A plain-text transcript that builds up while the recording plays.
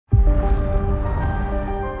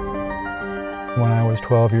When I was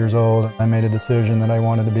 12 years old, I made a decision that I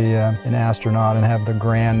wanted to be an astronaut and have the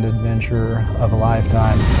grand adventure of a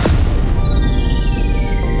lifetime.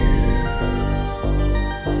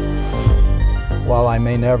 While I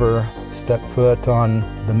may never step foot on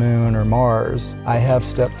the moon or Mars, I have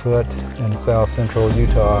stepped foot in south central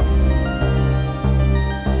Utah.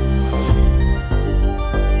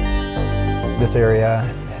 This area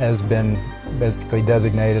has been basically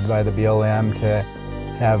designated by the BLM to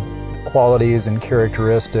have qualities and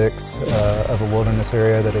characteristics of a wilderness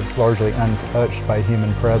area that is largely untouched by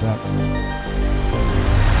human presence.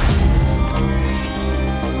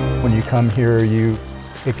 When you come here, you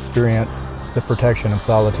experience the protection of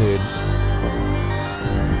solitude.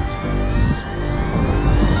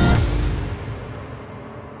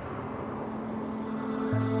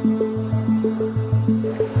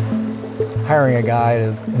 Hiring a guide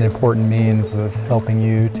is an important means of helping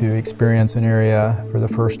you to experience an area for the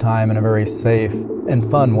first time in a very safe and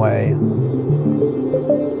fun way.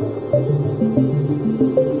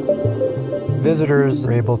 Visitors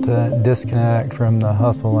are able to disconnect from the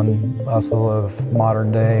hustle and bustle of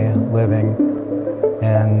modern-day living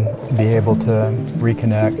and be able to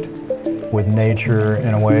reconnect with nature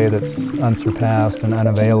in a way that's unsurpassed and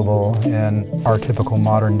unavailable in our typical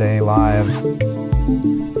modern-day lives.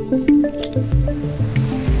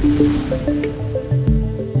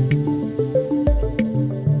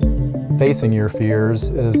 Facing your fears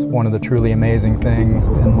is one of the truly amazing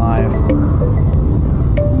things in life.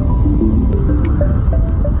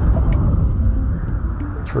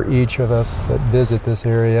 For each of us that visit this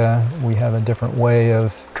area, we have a different way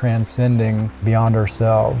of transcending beyond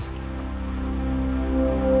ourselves.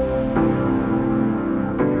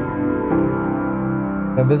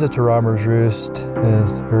 A visit to Robbers Roost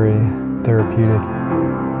is very therapeutic.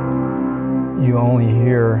 You only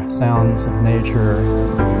hear sounds of nature.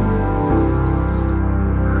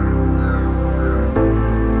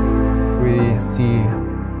 We see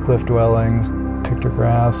cliff dwellings,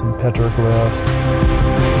 pictographs and petroglyphs.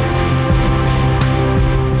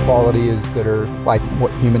 Qualities that are like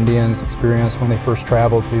what human beings experience when they first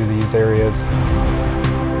travel to these areas.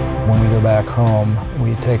 When we go back home,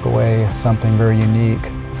 we take away something very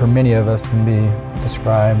unique. For many of us, can be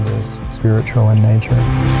described as spiritual in nature.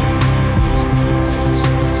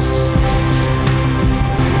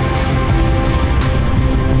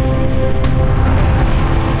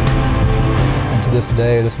 To this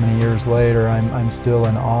day, this many years later, I'm still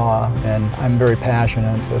in awe, and I'm very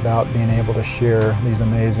passionate about being able to share these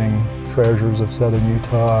amazing treasures of southern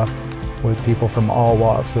Utah with people from all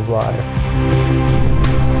walks of life.